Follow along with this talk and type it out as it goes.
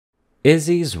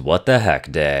Izzy's What the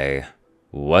Heck Day.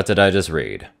 What did I just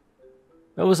read?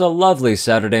 It was a lovely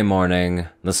Saturday morning.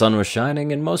 The sun was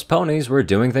shining and most ponies were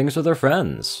doing things with their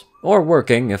friends. Or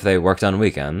working if they worked on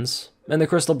weekends. In the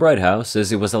Crystal Bright house,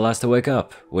 Izzy was the last to wake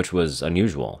up, which was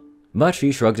unusual. But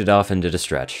she shrugged it off and did a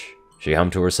stretch. She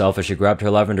hummed to herself as she grabbed her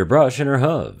lavender brush in her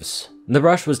hooves. The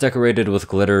brush was decorated with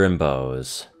glitter and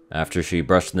bows. After she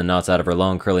brushed the knots out of her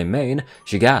long curly mane,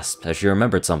 she gasped as she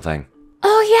remembered something.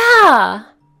 Oh yeah!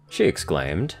 She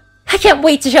exclaimed. I can't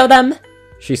wait to show them!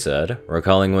 She said,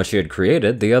 recalling what she had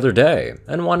created the other day,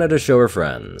 and wanted to show her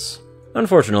friends.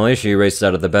 Unfortunately, she raced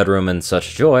out of the bedroom in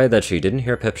such joy that she didn't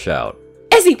hear Pip shout.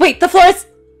 Izzy, wait, the floor is—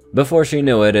 Before she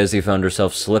knew it, Izzy found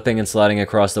herself slipping and sliding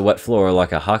across the wet floor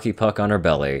like a hockey puck on her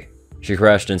belly. She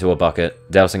crashed into a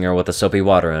bucket, dousing her with the soapy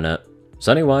water in it.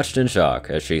 Sunny watched in shock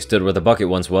as she stood where the bucket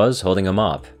once was, holding a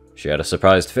mop. She had a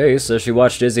surprised face as she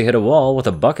watched Izzy hit a wall with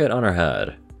a bucket on her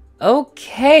head.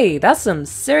 Okay, that's some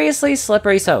seriously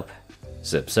slippery soap.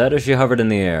 Zip said as she hovered in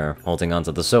the air, holding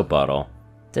onto the soap bottle.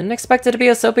 Didn't expect it to be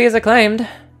as soapy as it claimed,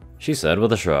 she said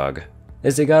with a shrug.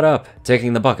 Izzy got up,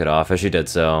 taking the bucket off as she did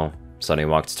so. Sunny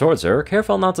walked towards her,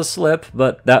 careful not to slip,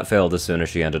 but that failed as soon as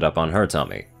she ended up on her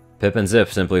tummy. Pip and Zip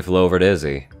simply flew over to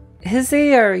Izzy.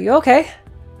 Izzy, are you okay?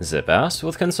 Zip asked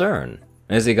with concern.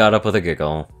 Izzy got up with a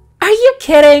giggle. Are you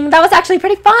kidding? That was actually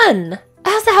pretty fun!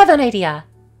 I also have an idea,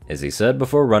 Izzy said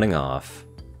before running off.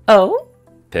 Oh?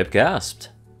 Pip gasped.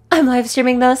 I'm live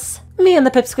streaming this. Me and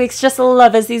the Pipsqueaks just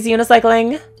love Izzy's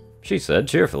unicycling, she said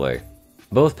cheerfully.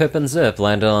 Both Pip and Zip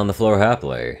landed on the floor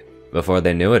happily. Before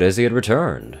they knew it, Izzy had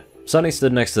returned. Sunny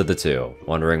stood next to the two,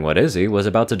 wondering what Izzy was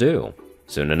about to do.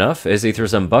 Soon enough, Izzy threw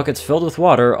some buckets filled with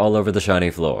water all over the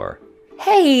shiny floor.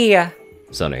 Hey!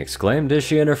 Sunny exclaimed as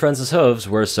she and her friends' hooves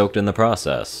were soaked in the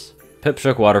process. Pip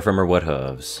shook water from her wet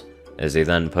hooves. Izzy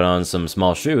then put on some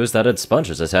small shoes that had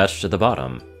sponges attached to the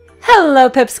bottom. Hello,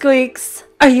 Pipsqueaks!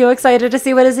 Are you excited to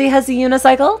see what Izzy has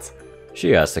unicycled?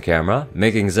 She asked the camera,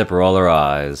 making Zip roll her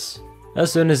eyes.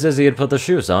 As soon as Izzy had put the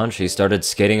shoes on, she started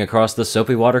skating across the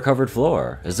soapy water-covered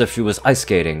floor, as if she was ice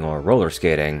skating or roller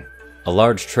skating. A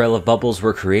large trail of bubbles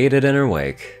were created in her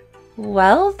wake.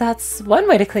 Well, that's one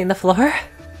way to clean the floor,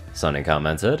 Sunny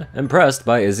commented, impressed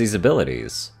by Izzy's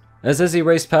abilities. As Izzy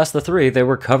raced past the three, they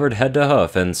were covered head to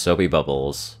hoof in soapy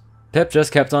bubbles. Pip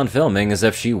just kept on filming as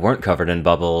if she weren't covered in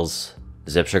bubbles.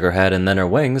 Zip shook her head and then her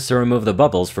wings to remove the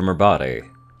bubbles from her body.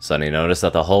 Sunny noticed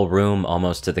that the whole room,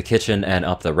 almost to the kitchen and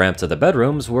up the ramp to the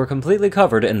bedrooms, were completely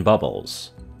covered in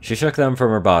bubbles. She shook them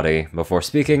from her body before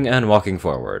speaking and walking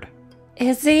forward.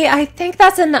 Izzy, I think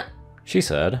that's enough, she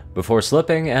said, before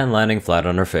slipping and landing flat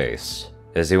on her face.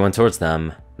 Izzy went towards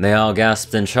them. They all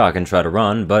gasped in shock and tried to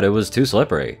run, but it was too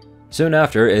slippery. Soon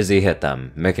after, Izzy hit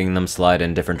them, making them slide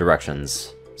in different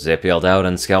directions. Zip yelled out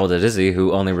and scowled at Izzy,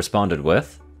 who only responded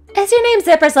with, Is your name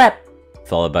Zip or Slip?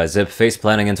 Followed by Zip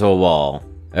face-planting into a wall.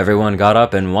 Everyone got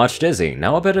up and watched Izzy,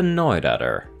 now a bit annoyed at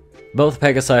her. Both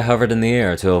Pegasi hovered in the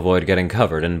air to avoid getting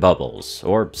covered in bubbles,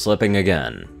 or slipping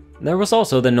again. There was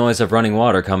also the noise of running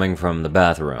water coming from the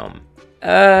bathroom.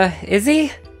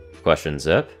 Izzy? Questioned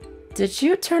Zip. Did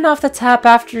you turn off the tap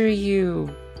after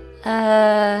you...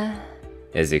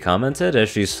 Izzy commented as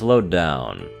she slowed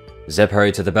down. Zip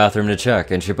hurried to the bathroom to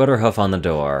check, and she put her hoof on the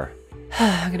door.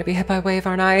 I'm gonna be hit by a wave,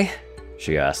 aren't I?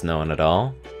 She asked, no one at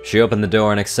all. She opened the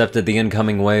door and accepted the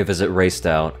incoming wave as it raced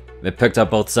out. It picked up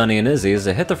both Sunny and Izzy as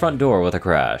it hit the front door with a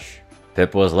crash.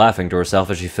 Pip was laughing to herself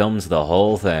as she filmed the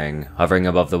whole thing, hovering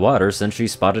above the water since she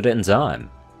spotted it in time.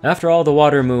 After all the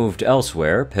water moved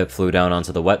elsewhere, Pip flew down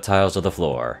onto the wet tiles of the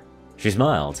floor. She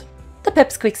smiled. The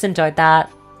Pipsqueaks enjoyed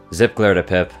that. Zip glared at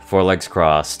Pip, four-legs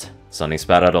crossed. Sunny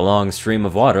spat out a long stream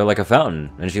of water like a fountain,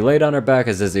 and she laid on her back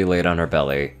as Izzy laid on her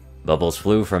belly. Bubbles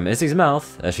flew from Izzy's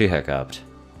mouth as she hiccuped.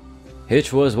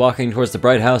 Hitch was walking towards the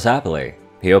bright house happily.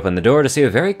 He opened the door to see a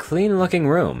very clean-looking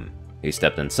room. He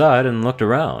stepped inside and looked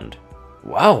around.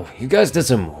 Wow, you guys did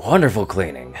some wonderful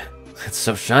cleaning. It's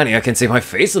so shiny I can see my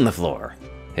face on the floor,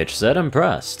 Hitch said,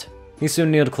 impressed. He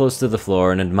soon kneeled close to the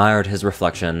floor and admired his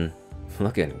reflection.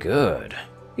 Looking good,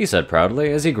 he said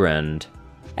proudly as he grinned.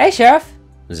 Hey, Sheriff!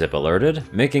 Zip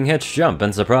alerted, making Hitch jump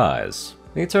in surprise.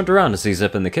 He turned around to see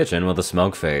Zip in the kitchen with a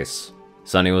smug face.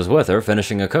 Sunny was with her,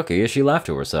 finishing a cookie as she laughed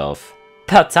to herself.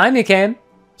 About time you came,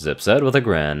 Zip said with a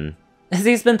grin.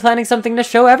 Izzy's been planning something to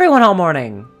show everyone all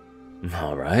morning.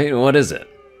 Alright, what is it?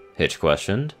 Hitch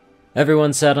questioned.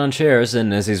 Everyone sat on chairs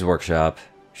in Izzy's workshop.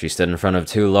 She stood in front of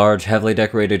two large, heavily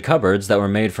decorated cupboards that were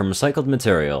made from recycled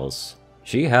materials.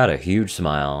 She had a huge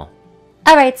smile.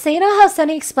 Alright, so you know how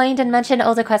Sunny explained and mentioned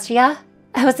Old Equestria?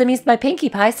 I was amused by Pinkie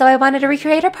Pie, so I wanted to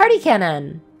recreate her party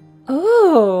cannon.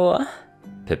 Ooh.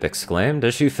 Pip exclaimed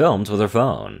as she filmed with her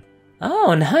phone.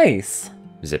 Oh, nice,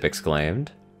 Zip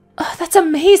exclaimed. Oh, that's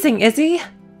amazing, Izzy.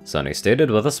 Sunny stated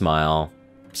with a smile.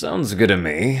 Sounds good to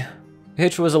me.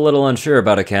 Hitch was a little unsure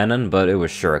about a cannon, but it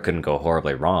was sure it couldn't go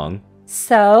horribly wrong.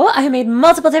 So, I made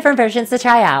multiple different versions to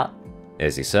try out,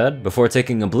 Izzy said, before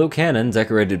taking a blue cannon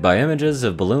decorated by images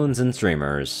of balloons and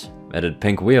streamers. It had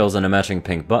pink wheels and a matching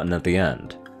pink button at the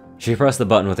end. She pressed the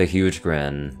button with a huge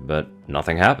grin, but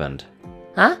nothing happened.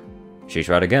 Huh? She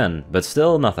tried again, but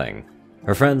still nothing.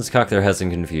 Her friends cocked their heads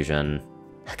in confusion.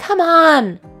 Come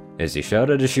on! Izzy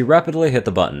shouted as she rapidly hit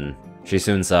the button. She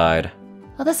soon sighed.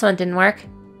 Well, this one didn't work.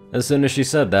 As soon as she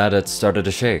said that, it started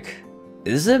to shake.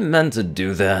 Is it meant to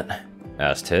do that?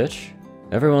 Asked Hitch.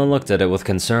 Everyone looked at it with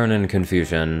concern and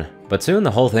confusion, but soon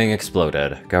the whole thing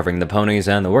exploded, covering the ponies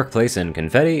and the workplace in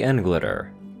confetti and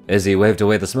glitter. Izzy waved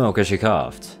away the smoke as she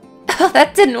coughed. Oh,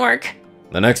 that didn't work.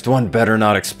 The next one better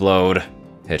not explode,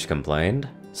 Hitch complained.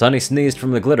 Sunny sneezed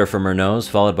from the glitter from her nose,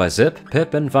 followed by Zip,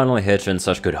 Pip, and finally Hitch in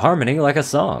such good harmony like a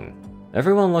song.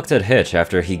 Everyone looked at Hitch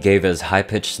after he gave his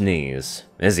high-pitched sneeze.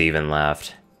 Izzy even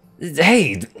laughed.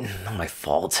 Hey, not my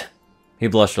fault. He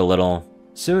blushed a little.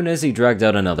 Soon Izzy dragged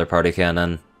out another party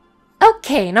cannon.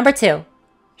 Okay, number 2.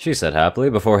 She said happily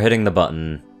before hitting the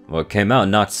button. What came out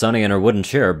knocked Sunny in her wooden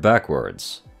chair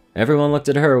backwards. Everyone looked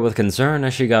at her with concern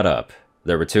as she got up.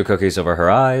 There were 2 cookies over her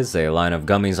eyes, a line of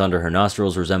gummies under her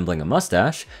nostrils resembling a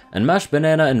mustache, and mashed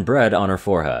banana and bread on her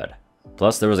forehead.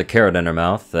 Plus there was a carrot in her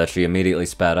mouth that she immediately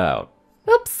spat out.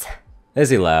 Oops.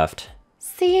 Izzy laughed.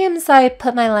 Seems I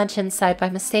put my lunch inside by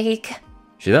mistake.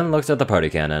 She then looked at the party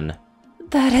cannon.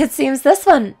 But it seems this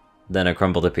one Then it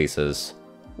crumbled to pieces.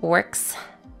 works.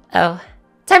 Oh,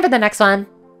 time for the next one.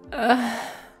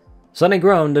 Sunny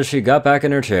groaned as she got back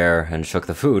in her chair and shook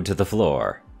the food to the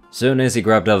floor. Soon Izzy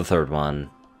grabbed out the 3rd one.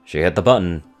 She hit the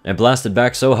button. It blasted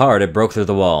back so hard it broke through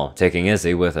the wall, taking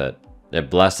Izzy with it. It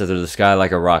blasted through the sky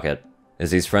like a rocket.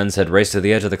 Izzy's friends had raced to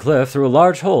the edge of the cliff through a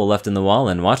large hole left in the wall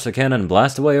and watched the cannon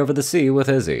blast away over the sea with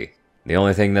Izzy. The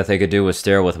only thing that they could do was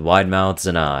stare with wide mouths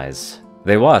and eyes.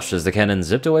 They watched as the cannon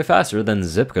zipped away faster than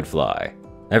Zip could fly.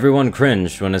 Everyone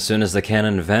cringed when as soon as the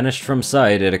cannon vanished from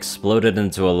sight, it exploded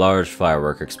into a large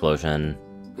firework explosion.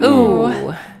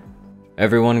 Ooh.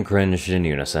 Everyone cringed in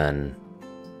unison.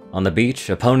 On the beach,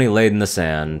 a pony laid in the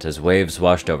sand as waves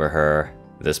washed over her.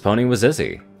 This pony was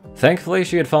Izzy. Thankfully,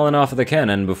 she had fallen off of the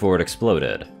cannon before it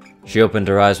exploded. She opened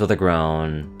her eyes with a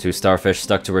groan. 2 starfish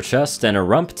stuck to her chest, and her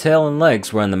rump, tail, and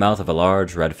legs were in the mouth of a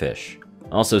large red fish.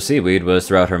 Also, seaweed was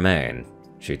throughout her mane.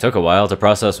 She took a while to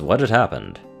process what had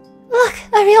happened. Look,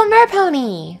 a real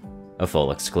merpony! A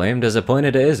foal exclaimed as it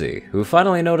pointed to Izzy, who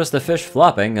finally noticed the fish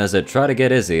flopping as it tried to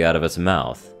get Izzy out of its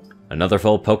mouth. Another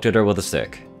foal poked at her with a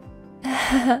stick.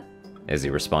 Izzy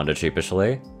responded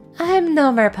sheepishly. I'm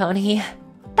no merpony.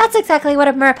 That's exactly what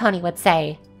a merpony would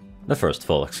say. The first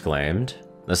foal exclaimed.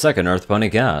 The second earth pony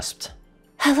gasped.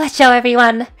 Let's show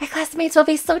everyone. Our classmates will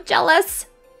be so jealous.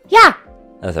 Yeah!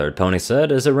 The third pony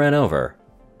said as it ran over.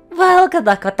 Well, good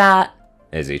luck with that.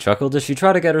 Izzy chuckled as she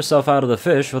tried to get herself out of the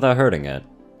fish without hurting it.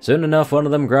 Soon enough, one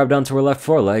of them grabbed onto her left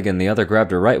foreleg and the other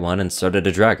grabbed her right one and started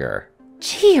to drag her.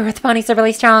 Gee, earth ponies are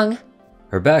really strong.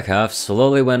 Her back half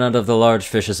slowly went out of the large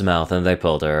fish's mouth and they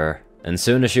pulled her. And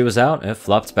soon as she was out, it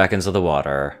flopped back into the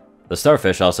water. The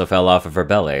starfish also fell off of her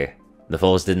belly. The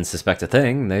foals didn't suspect a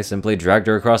thing, they simply dragged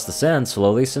her across the sand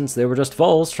slowly since they were just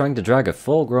foals trying to drag a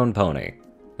full-grown pony.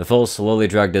 The foals slowly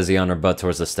dragged Izzy on her butt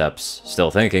towards the steps,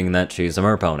 still thinking that she's a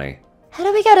merpony. How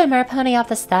do we get a merpony off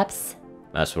the steps?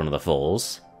 Asked one of the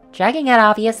foals. Dragging it,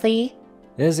 obviously.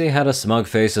 Izzy had a smug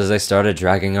face as they started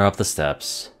dragging her up the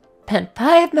steps. Been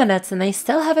 5 minutes and they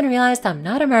still haven't realized I'm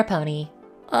not a merpony.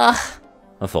 Ugh.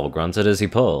 A foal grunted as he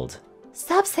pulled.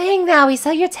 Stop saying that, we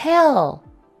saw your tail.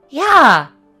 Yeah.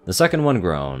 The second one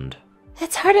groaned.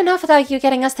 It's hard enough without you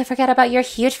getting us to forget about your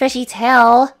huge fishy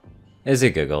tail. Izzy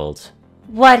giggled.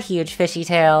 What huge fishy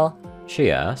tail?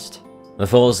 She asked. The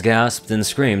foals gasped and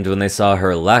screamed when they saw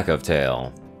her lack of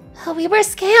tail. We were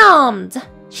scammed.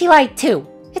 She lied too.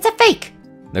 It's a fake.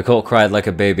 The colt cried like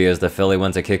a baby as the filly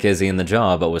went to kick Izzy in the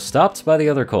jaw but was stopped by the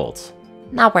other colt.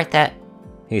 Not worth it.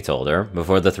 He told her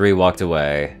before the 3 walked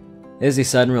away. Izzy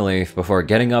sighed in relief before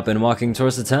getting up and walking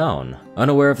towards the town,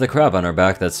 unaware of the crab on her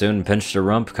back that soon pinched her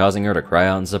rump, causing her to cry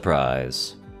out in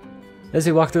surprise.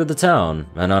 Izzy walked through the town,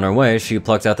 and on her way she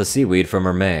plucked out the seaweed from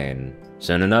her mane.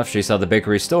 Soon enough she saw the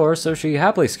bakery store, so she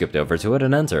happily skipped over to it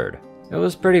and entered. It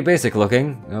was pretty basic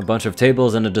looking, a bunch of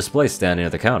tables and a display stand near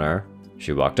the counter.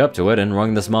 She walked up to it and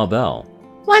rung the small bell.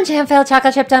 1 jam-filled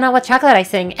chocolate chip donut with chocolate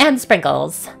icing and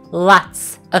sprinkles.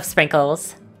 Lots of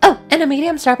sprinkles. Oh, and a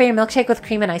medium strawberry milkshake with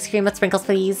cream and ice cream with sprinkles,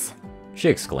 please. She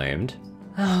exclaimed.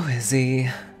 Oh, Izzy.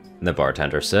 the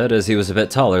bartender said as he was a bit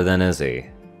taller than Izzy.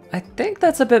 I think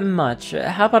that's a bit much.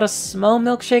 How about a small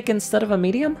milkshake instead of a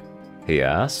medium? He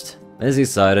asked. Izzy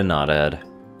sighed and nodded.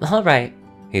 Alright,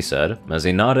 he said, as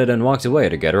he nodded and walked away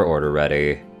to get her order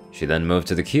ready. She then moved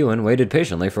to the queue and waited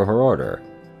patiently for her order.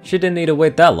 She didn't need to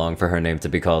wait that long for her name to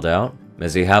be called out.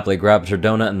 Izzy happily grabbed her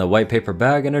donut in the white paper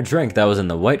bag and her drink that was in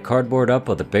the white cardboard up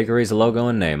with the bakery's logo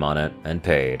and name on it, and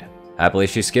paid. Happily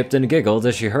she skipped and giggled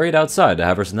as she hurried outside to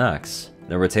have her snacks.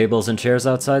 There were tables and chairs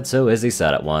outside, so Izzy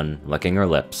sat at one, licking her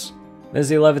lips.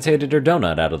 Izzy levitated her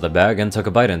donut out of the bag and took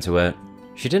a bite into it.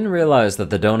 She didn't realize that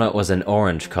the donut was an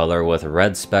orange color with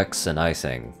red specks and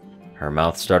icing. Her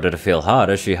mouth started to feel hot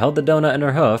as she held the donut in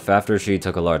her hoof after she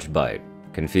took a large bite.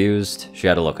 Confused, she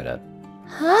had a look at it.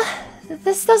 Huh?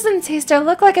 This doesn't taste or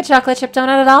look like a chocolate chip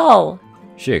donut at all.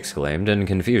 She exclaimed in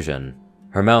confusion.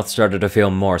 Her mouth started to feel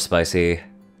more spicy.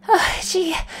 Oh,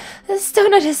 gee, this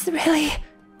donut is really...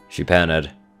 She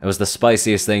panted. It was the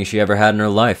spiciest thing she ever had in her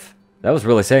life. That was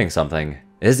really saying something.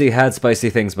 Izzy had spicy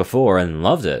things before and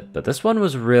loved it, but this one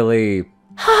was really...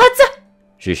 hot!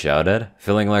 She shouted,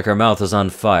 feeling like her mouth was on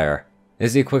fire.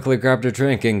 Izzy quickly grabbed her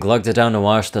drink and glugged it down to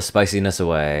wash the spiciness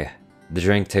away. The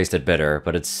drink tasted bitter,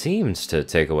 but it seemed to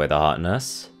take away the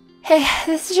hotness. Hey,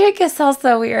 this drink is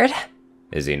also weird.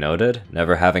 Izzy noted,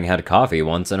 never having had coffee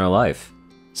once in her life.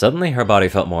 Suddenly, her body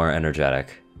felt more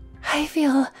energetic. I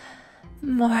feel...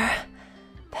 more...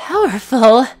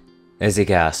 powerful. Izzy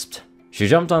gasped. She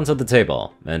jumped onto the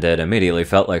table, and it immediately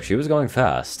felt like she was going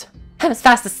fast. I'm as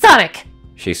fast as Sonic!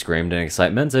 She screamed in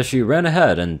excitement as she ran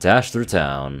ahead and dashed through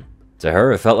town. To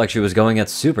her, it felt like she was going at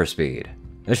super speed.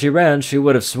 As she ran, she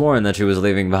would have sworn that she was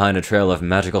leaving behind a trail of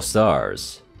magical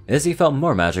stars. Izzy felt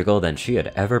more magical than she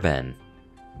had ever been.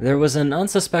 There was an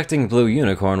unsuspecting blue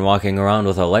unicorn walking around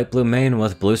with a light blue mane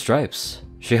with blue stripes.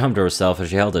 She hummed to herself as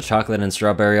she held a chocolate and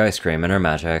strawberry ice cream in her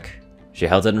magic. She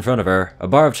held it in front of her, a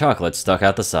bar of chocolate stuck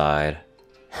out the side.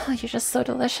 Oh, you're just so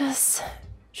delicious.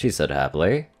 She said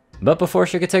happily. But before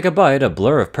she could take a bite, a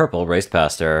blur of purple raced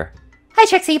past her. Hi,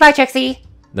 Trixie. Bye, Trixie.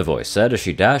 The voice said as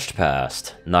she dashed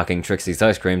past, knocking Trixie's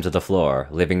ice cream to the floor,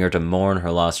 leaving her to mourn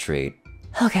her lost treat.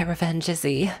 I'll get revenge,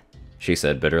 Izzy. She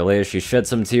said bitterly as she shed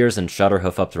some tears and shot her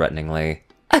hoof up threateningly.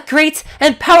 A great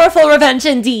and powerful revenge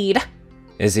indeed!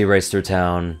 Izzy raced through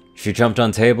town. She jumped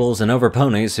on tables and over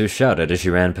ponies who shouted as she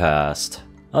ran past.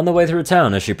 On the way through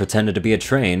town, as she pretended to be a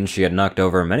train, she had knocked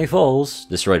over many foals,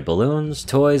 destroyed balloons,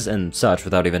 toys, and such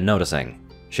without even noticing.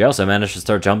 She also managed to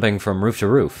start jumping from roof to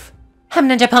roof. I'm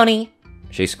Ninja Pony!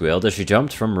 She squealed as she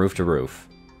jumped from roof to roof.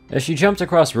 As she jumped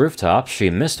across rooftops, she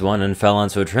missed one and fell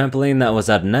onto a trampoline that was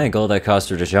at an angle that caused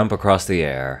her to jump across the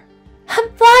air. I'm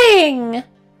flying!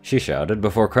 She shouted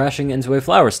before crashing into a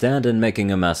flower stand and making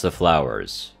a mess of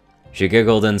flowers. She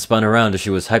giggled and spun around as she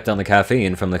was hyped on the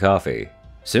caffeine from the coffee.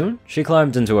 Soon, she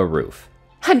climbed into a roof.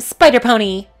 I'm Spider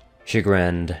Pony! She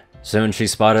grinned. Soon she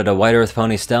spotted a white earth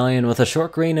pony stallion with a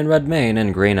short green and red mane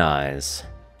and green eyes.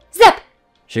 Zip!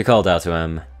 She called out to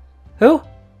him. Who?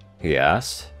 He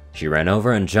asked. She ran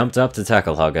over and jumped up to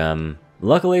tackle hug him.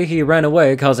 Luckily, he ran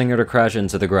away, causing her to crash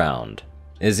into the ground.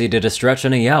 Izzy did a stretch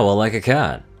and a yowl like a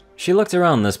cat. She looked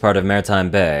around this part of Maritime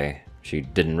Bay. She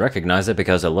didn't recognize it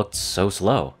because it looked so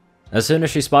slow. As soon as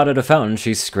she spotted a fountain,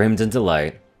 she screamed in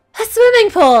delight. A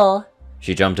swimming pool!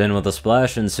 She jumped in with a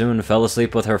splash and soon fell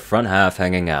asleep with her front half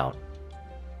hanging out.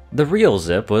 The real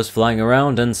Zip was flying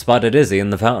around and spotted Izzy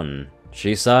in the fountain.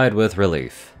 She sighed with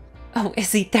relief. Oh,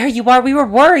 Izzy, there you are. We were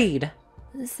worried.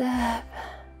 Zip.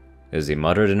 Izzy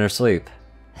muttered in her sleep.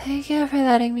 Thank you for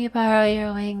letting me borrow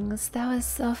your wings. That was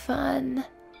so fun.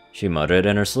 She muttered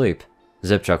in her sleep.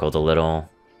 Zip chuckled a little.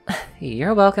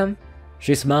 You're welcome.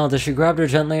 She smiled as she grabbed her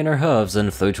gently in her hooves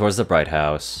and flew towards the bright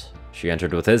house. She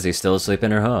entered with Izzy still asleep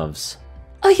in her hooves.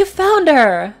 Oh, you found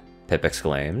her! Pip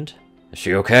exclaimed. Is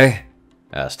she okay?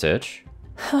 Asked Titch.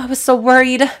 Oh, I was so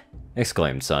worried.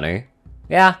 Exclaimed Sunny.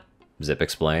 Yeah, Zip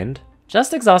explained.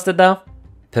 just exhausted though.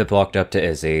 Pip walked up to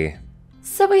Izzy.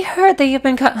 So we heard that you've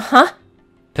been huh?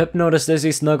 Pip noticed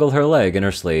Izzy snuggle her leg in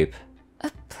her sleep.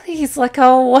 Please let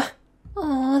go.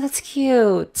 Oh, that's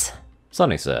cute.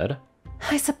 Sunny said.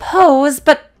 I suppose,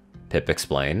 but... Pip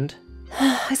explained.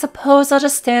 I suppose I'll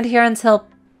just stand here until...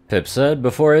 Pip said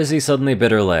before Izzy suddenly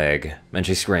bit her leg, and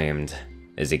she screamed.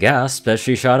 Izzy gasped as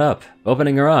she shot up,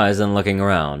 opening her eyes and looking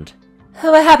around.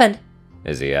 What happened?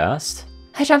 Izzy asked.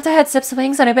 I jumped ahead Zip's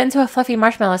wings and I bit into a fluffy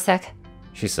marshmallow stick.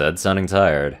 She said, sounding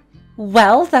tired.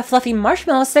 Well, that fluffy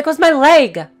marshmallow stick was my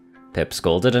leg! Pip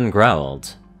scolded and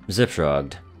growled. Zip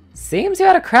shrugged. Seems you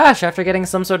had a crash after getting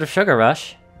some sort of sugar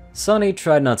rush. Sunny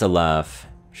tried not to laugh.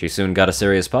 She soon got a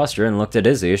serious posture and looked at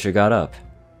Izzy as she got up.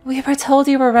 We were told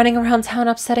you were running around town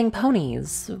upsetting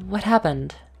ponies. What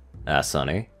happened? asked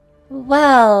Sunny.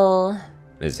 Well...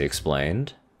 Izzy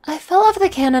explained. I fell off the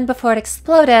cannon before it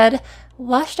exploded,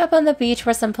 washed up on the beach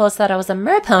where some folks thought I was a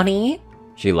merpony.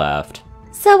 She laughed.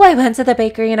 So I went to the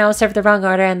bakery and I was served the wrong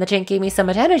order and the drink gave me so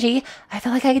much energy, I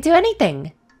felt like I could do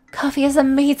anything. Coffee is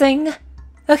amazing.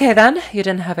 Okay then, you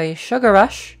didn't have a sugar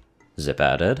rush. Zip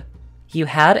added. You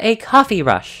had a coffee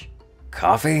rush.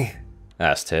 Coffee?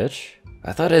 Asked Hitch.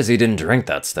 I thought Izzy didn't drink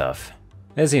that stuff.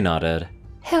 Izzy nodded.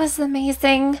 It was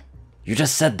amazing. You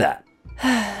just said that.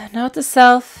 Note to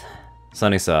self.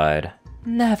 Sunny sighed.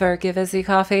 Never give Izzy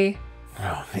coffee.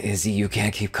 Oh, Izzy, you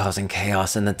can't keep causing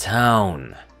chaos in the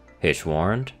town, Hitch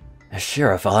warned. As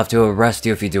sheriff, I'll have to arrest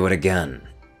you if you do it again.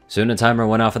 Soon a timer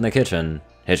went off in the kitchen.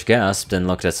 Hitch gasped and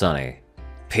looked at Sunny.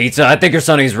 Pizza, I think your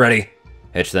Sunny's ready.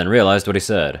 Hitch then realized what he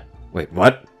said. Wait,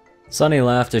 what? Sunny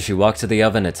laughed as she walked to the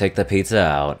oven to take the pizza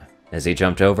out. Izzy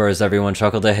jumped over as everyone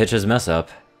chuckled at Hitch's mess up.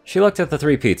 She looked at the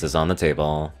 3 pizzas on the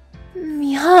table.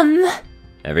 Yum.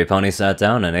 Every pony sat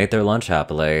down and ate their lunch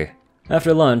happily.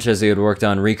 After lunch, Izzy had worked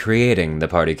on recreating the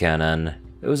party cannon.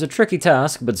 It was a tricky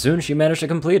task, but soon she managed to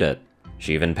complete it.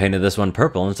 She even painted this one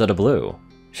purple instead of blue.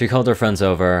 She called her friends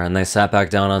over, and they sat back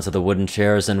down onto the wooden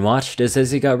chairs and watched as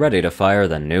Izzy got ready to fire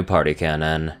the new party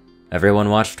cannon. Everyone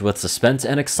watched with suspense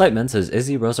and excitement as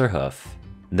Izzy rose her hoof.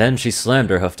 Then she slammed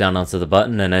her hoof down onto the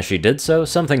button, and as she did so,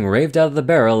 something raved out of the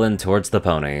barrel and towards the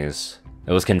ponies.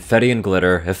 It was confetti and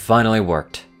glitter. It finally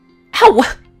worked. Ow!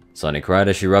 Sunny cried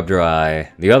as she rubbed her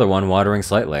eye, the other one watering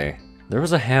slightly. There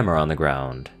was a hammer on the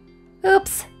ground.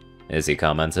 Oops. Izzy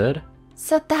commented.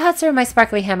 So that's where my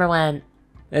sparkly hammer went.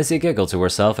 Izzy giggled to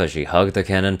herself as she hugged the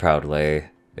cannon proudly.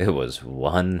 It was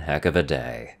one heck of a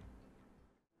day.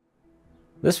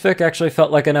 This fic actually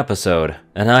felt like an episode,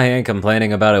 and I ain't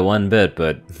complaining about it one bit,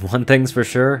 but one thing's for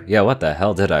sure, yeah, what the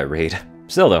hell did I read?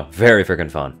 Still though, very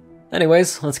freaking fun.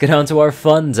 Anyways, let's get on to our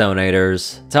fun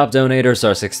donators. Top donators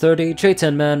are 630,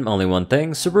 J10Man, Only One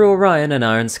Thing, Ceru, Orion, and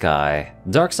IronSky.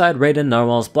 Darkside, Rayden,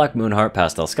 Narwhals, Blackmoonheart,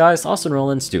 Pastel Skies, Austin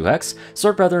Rolan, Stu Hex,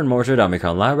 Sword Brethren, Mordred,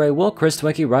 Omicron, Lyrae, Will, Chris,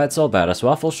 Twinkie, Riot, Soul, Badass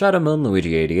Waffle, Shadow Moon,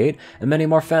 Luigi88, and many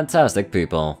more fantastic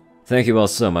people. Thank you all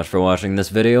so much for watching this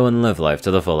video and live life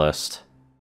to the fullest.